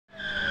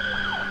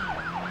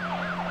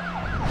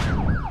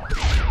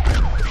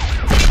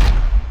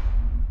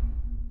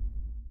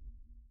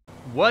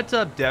What's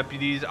up,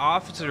 deputies?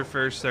 Officer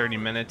First 30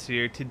 Minutes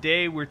here.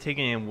 Today we're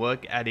taking a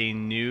look at a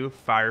new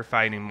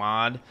firefighting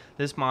mod.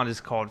 This mod is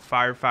called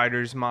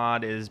Firefighters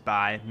mod. It is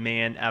by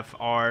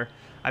ManFR.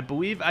 I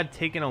believe I've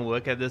taken a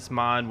look at this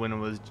mod when it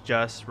was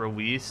just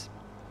released,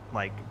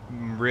 like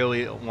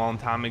really a long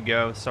time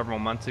ago, several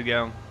months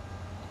ago.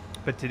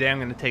 But today I'm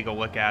going to take a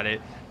look at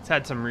it. It's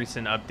had some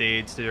recent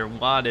updates. There are a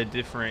lot of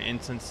different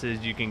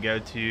instances you can go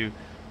to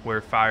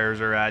where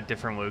fires are at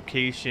different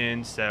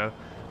locations. So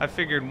I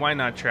figured why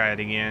not try it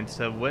again.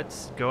 So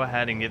let's go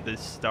ahead and get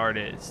this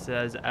started. It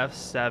says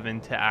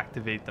F7 to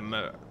activate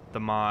the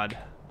mod.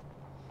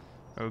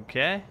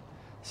 Okay,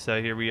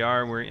 so here we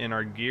are. We're in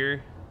our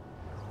gear.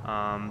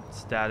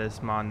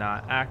 Status mod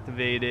not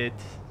activated.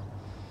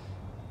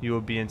 You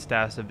will be in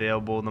status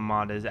available. The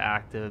mod is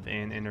active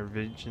and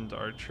interventions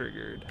are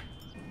triggered.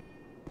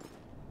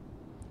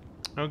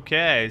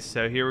 Okay,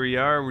 so here we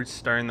are. We're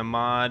starting the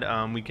mod.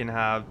 We can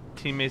have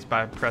teammates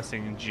by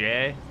pressing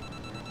J.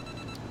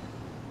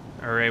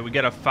 Alright, we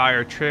got a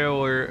fire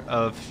trailer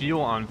of fuel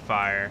on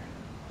fire.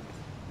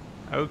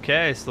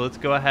 Okay, so let's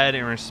go ahead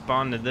and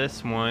respond to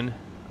this one.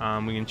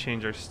 We can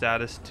change our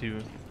status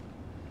to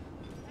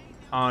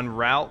en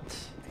route,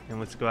 and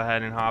let's go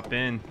ahead and hop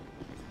in.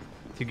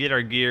 To get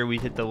our gear, we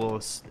hit the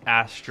little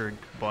asterisk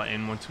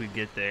button once we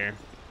get there.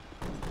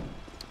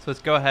 So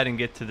let's go ahead and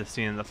get to the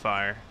scene of the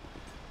fire.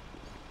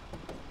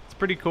 It's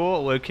pretty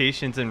cool.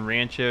 Locations in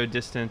Rancho,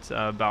 distance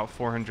about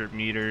 400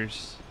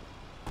 meters.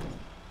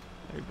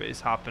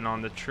 Everybody's hopping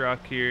on the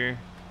truck here.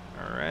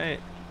 Alright,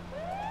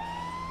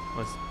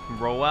 let's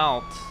roll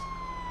out.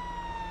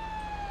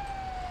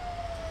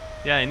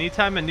 Yeah,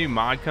 anytime a new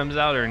mod comes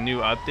out or a new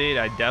update,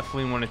 I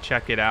definitely want to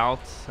check it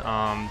out.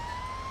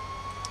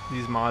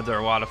 These mods are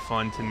a lot of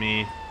fun to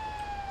me,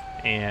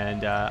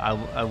 and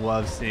I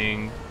love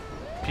seeing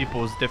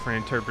people's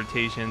different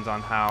interpretations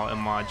on how a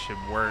mod should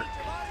work.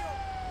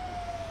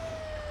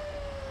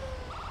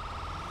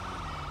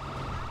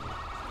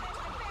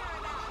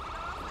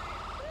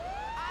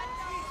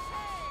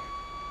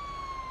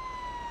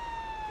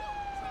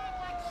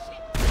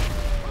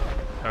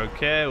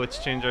 Okay,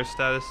 let's change our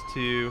status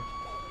to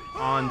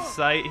on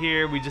site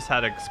here. We just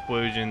had an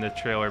explosion, the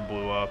trailer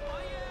blew up.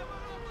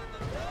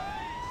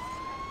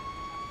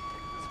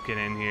 Let's get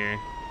in here.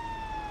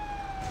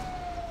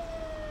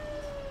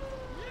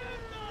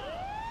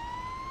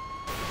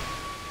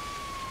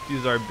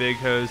 Use our big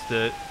hose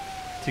to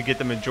get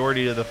the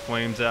majority of the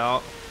flames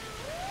out.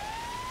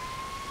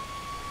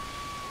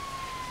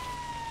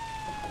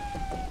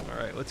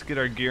 Alright, let's get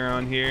our gear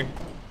on here.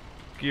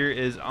 Gear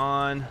is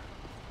on.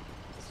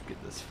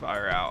 Get this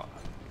fire out.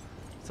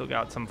 Still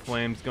got some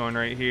flames going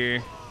right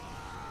here.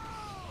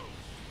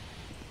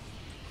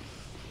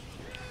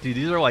 Dude,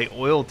 these are like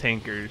oil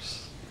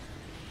tankers.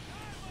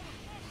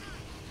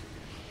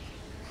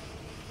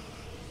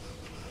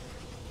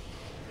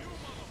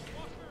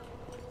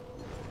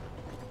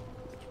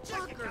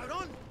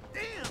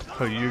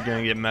 Oh, you're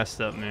gonna get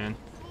messed up, man.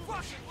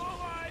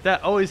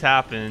 That always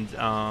happens.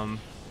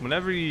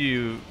 Whenever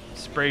you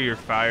spray your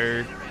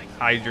fire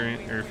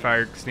hydrant or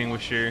fire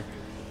extinguisher,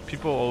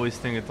 people always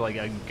think it's like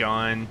a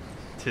gun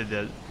to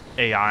the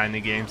AI in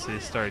the game, so they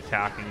start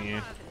attacking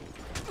you.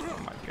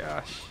 Oh my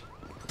gosh.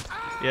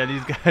 Yeah,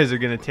 these guys are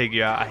gonna take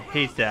you out. I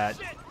hate that.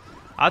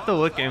 I have to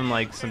look in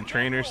like some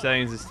trainer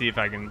settings to see if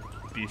I can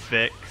be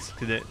fixed,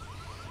 because it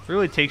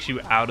really takes you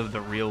out of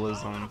the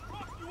realism.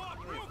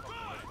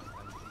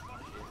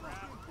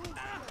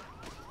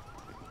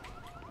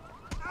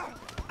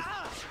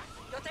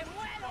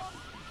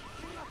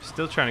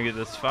 Still trying to get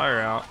this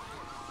fire out.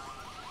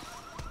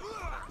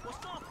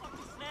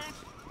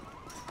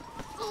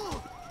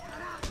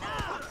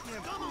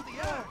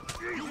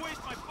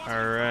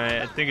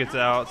 Alright, I think it's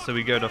out, so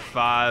we go to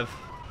 5.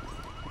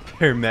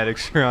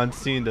 Paramedics are on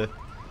scene to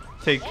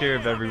take care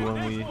of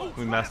everyone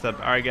we messed up.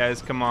 Alright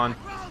guys, come on.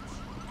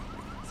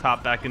 Let's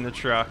hop back in the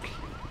truck.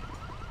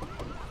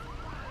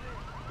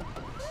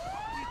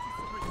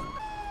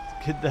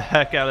 Get the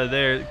heck out of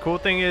there. The cool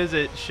thing is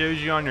it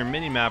shows you on your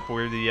mini-map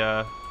where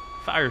the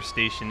fire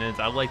station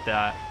is. I like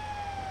that.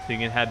 So you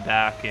can head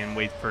back and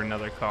wait for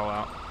another call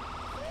out.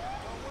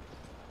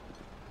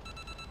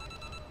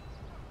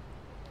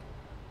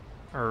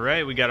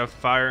 Alright, we got a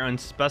fire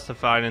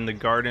unspecified in the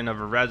garden of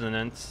a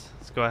residence.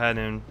 Let's go ahead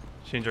and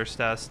change our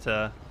status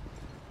to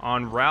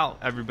en route.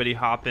 Everybody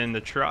hop in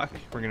the truck.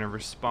 We're going to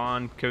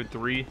respond, code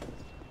 3.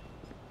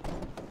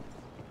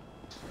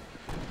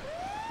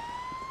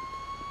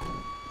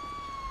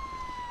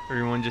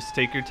 Everyone just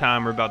take your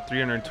time. We're about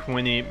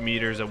 320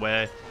 meters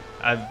away.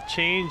 I've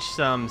changed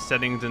some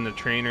settings in the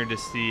trainer to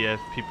see if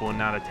people will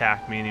not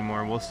attack me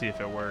anymore. We'll see if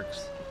it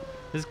works.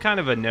 This is kind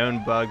of a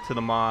known bug to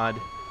the mod.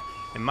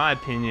 In my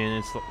opinion,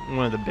 it's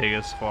one of the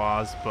biggest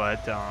flaws,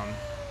 but the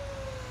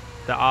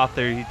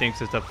author, he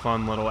thinks it's a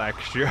fun little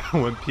extra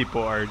when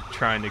people are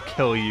trying to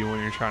kill you when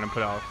you're trying to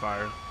put out a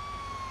fire.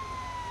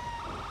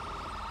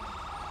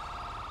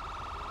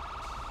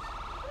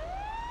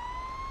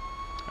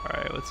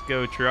 Alright, let's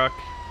go, truck.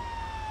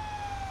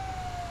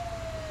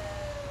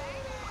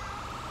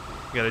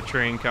 Got a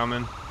train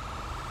coming.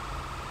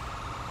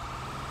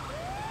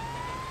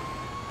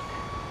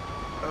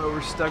 Oh,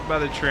 we're stuck by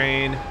the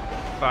train.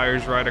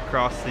 Fire's right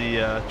across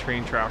the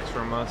train tracks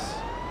from us.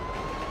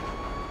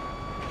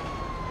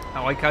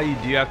 I like how you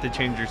do have to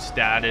change your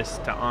status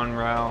to on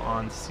route,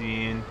 on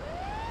scene.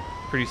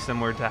 Pretty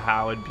similar to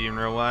how it'd be in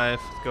real life.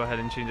 Let's go ahead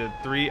and change it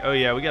to 3. Oh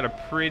yeah, we got a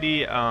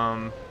pretty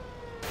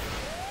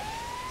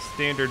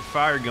standard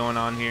fire going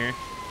on here.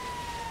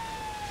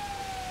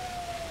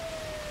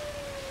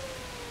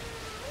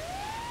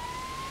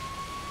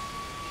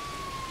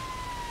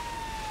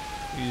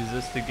 Use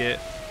this to get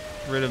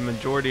rid of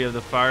majority of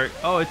the fire.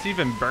 Oh, it's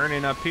even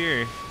burning up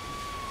here.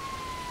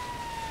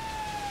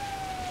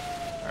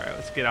 Alright,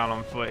 let's get out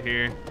on foot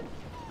here.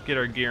 Get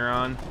our gear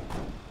on.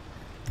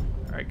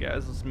 Alright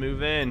guys, let's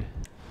move in.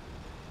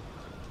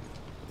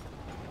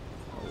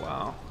 Oh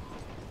wow.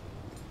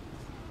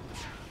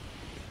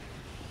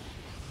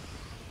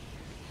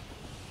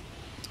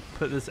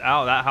 Put this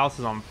out. That house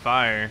is on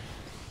fire.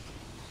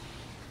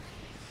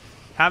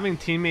 Having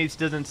teammates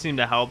doesn't seem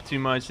to help too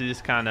much. They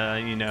just kind of,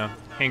 you know,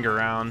 hang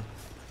around.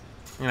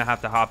 I'm gonna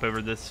have to hop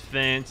over this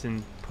fence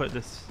and put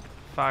this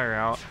fire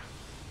out.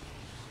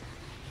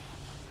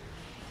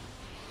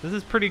 This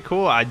is pretty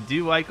cool. I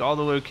do like all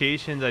the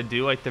locations. I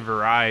do like the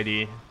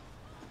variety.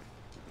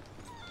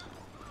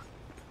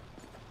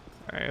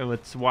 Alright,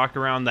 let's walk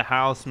around the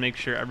house, make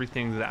sure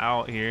everything's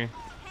out here.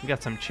 We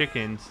got some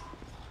chickens.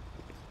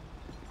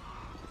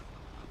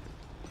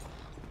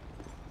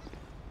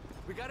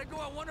 We gotta go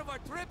on one of our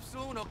trips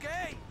soon,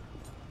 okay?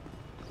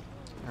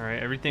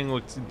 Alright, everything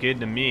looks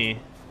good to me.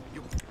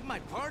 You my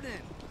pardon.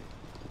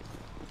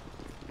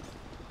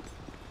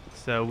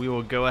 So we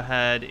will go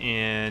ahead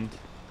and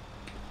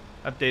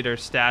update our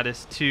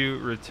status to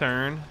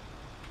return.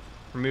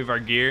 Remove our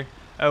gear.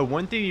 Oh,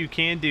 one thing you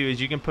can do is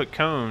you can put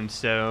cones.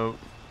 So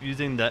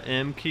using the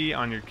M key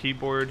on your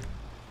keyboard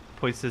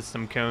places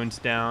some cones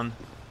down.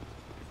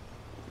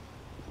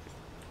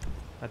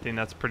 I think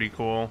that's pretty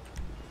cool.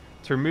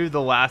 To remove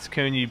the last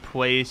cone you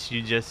place,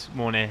 you just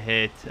want to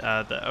hit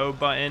the O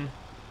button.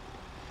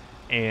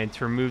 And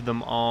to remove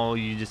them all,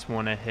 you just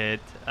want to hit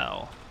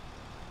L.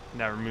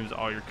 And that removes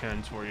all your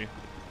cones for you.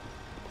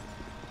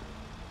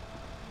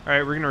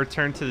 Alright, we're going to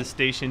return to the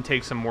station,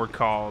 take some more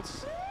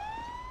calls.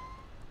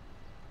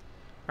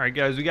 Alright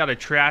guys, we got a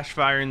trash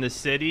fire in the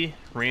city.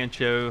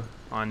 Rancho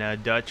on a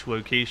Dutch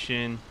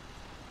location.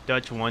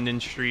 Dutch London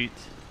Street.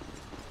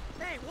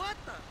 Hey, what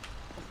the?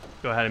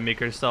 Go ahead and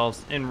make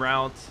ourselves en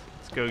route.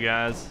 Let's go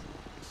guys.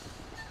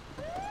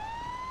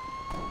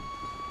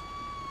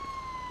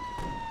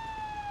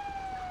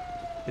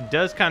 It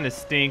does kind of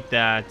stink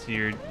that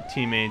your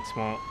teammates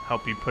won't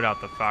help you put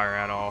out the fire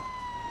at all.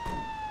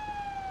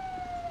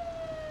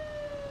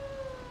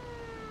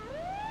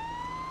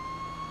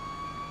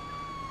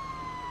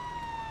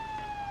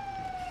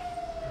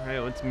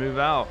 Alright, let's move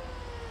out.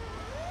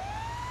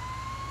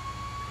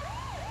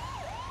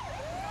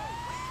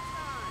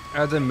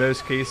 As in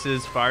most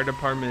cases, fire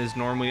department is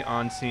normally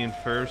on scene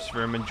first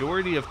for a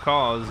majority of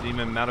calls,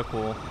 even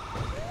medical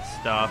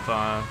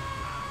stuff.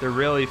 They're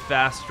really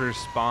fast to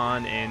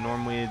respond, and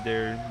normally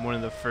they're one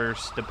of the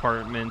first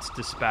departments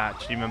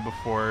dispatched even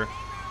before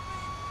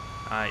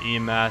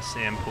EMS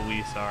and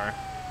police are.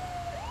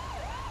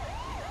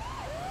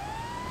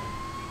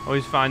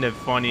 Always find it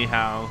funny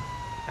how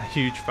a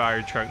huge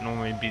fire truck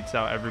normally beats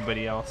out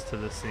everybody else to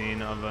the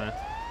scene of an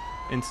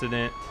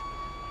incident.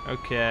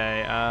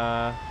 Okay,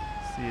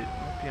 let's see, it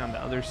might be on the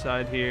other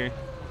side here.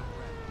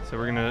 So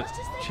we're gonna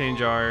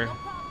change our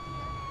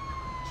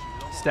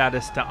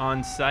status to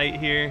on-site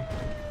here.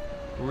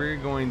 We're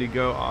going to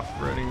go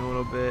off-roading a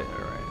little bit.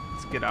 Alright,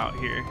 let's get out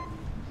here.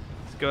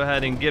 Let's go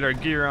ahead and get our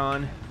gear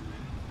on.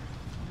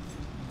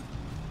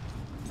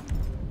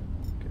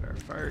 Get our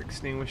fire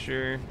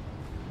extinguisher.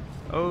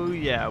 Oh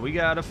yeah, we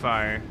got a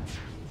fire.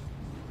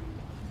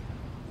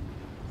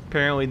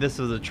 Apparently this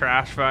was a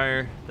trash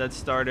fire that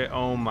started.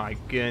 Oh my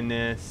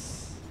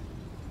goodness.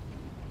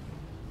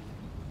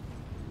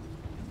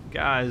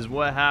 Guys,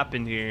 what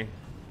happened here?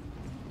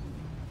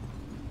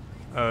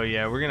 Oh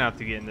yeah, we're gonna have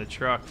to get in the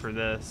truck for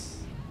this.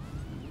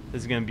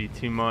 This is gonna be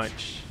too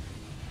much.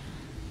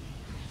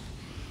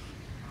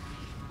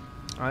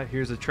 Alright,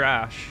 here's the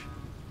trash.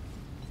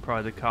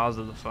 Probably the cause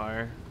of the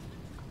fire.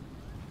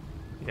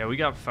 Yeah, we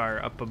got fire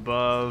up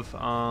above.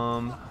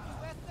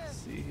 Let's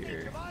see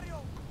here.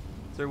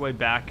 Is there a way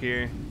back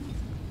here?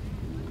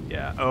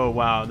 Yeah. Oh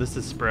wow, this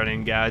is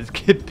spreading, guys.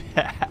 Get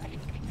back.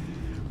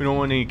 We don't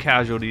want any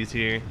casualties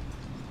here.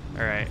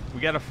 Alright, we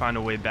gotta find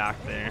a way back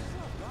there.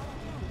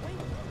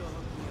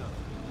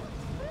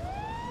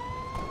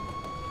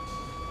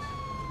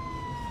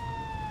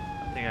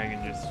 I think I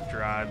can just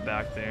drive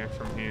back there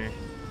from here.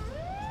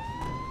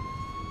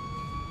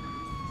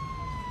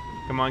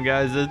 Come on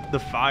guys, the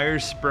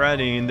fire's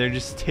spreading. They're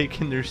just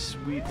taking their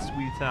sweet,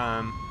 sweet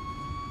time.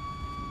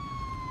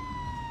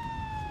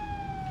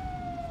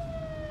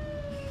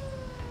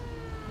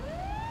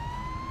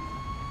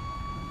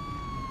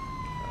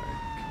 Alright,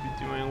 could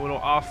be doing a little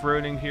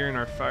off-roading here in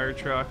our fire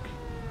truck.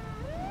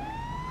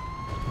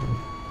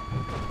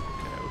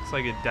 Okay, looks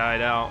like it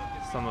died out,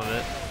 some of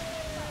it.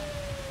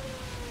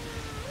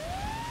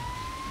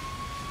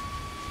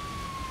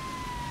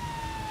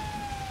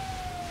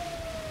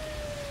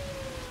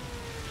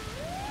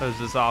 Close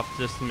this off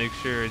just to make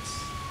sure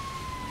it's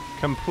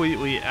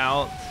completely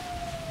out.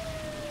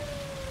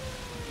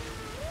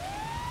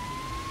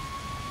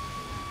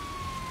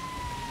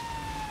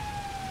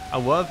 I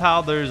love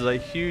how there's a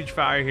huge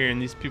fire here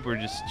and these people are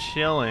just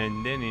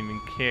chilling, didn't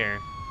even care.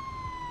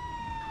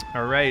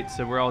 Alright,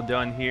 so we're all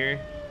done here.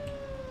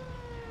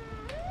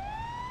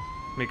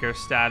 Make our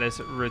status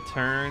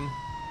return.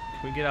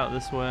 Can we get out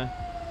this way?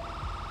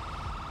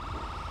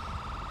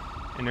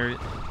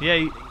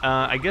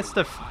 I guess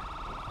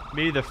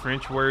maybe the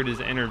French word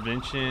is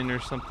intervention or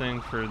something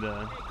for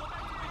the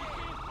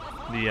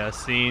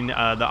scene.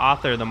 The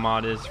author of the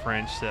mod is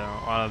French, so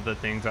a lot of the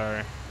things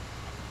are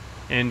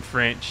in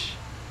French.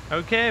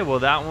 Okay, well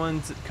that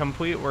one's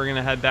complete. We're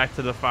gonna head back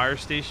to the fire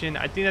station.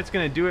 I think that's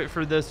gonna do it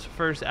for this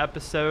first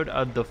episode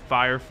of the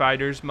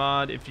Firefighters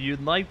mod. If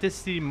you'd like to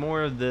see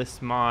more of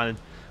this mod,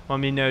 let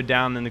me know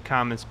down in the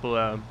comments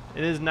below.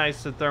 It is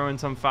nice to throw in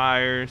some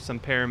fire, some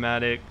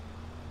paramedic,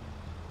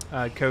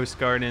 Coast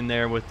Guard in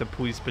there with the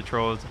police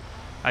patrols.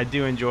 I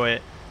do enjoy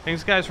it.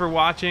 Thanks guys for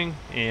watching,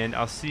 and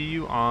I'll see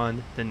you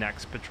on the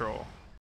next patrol.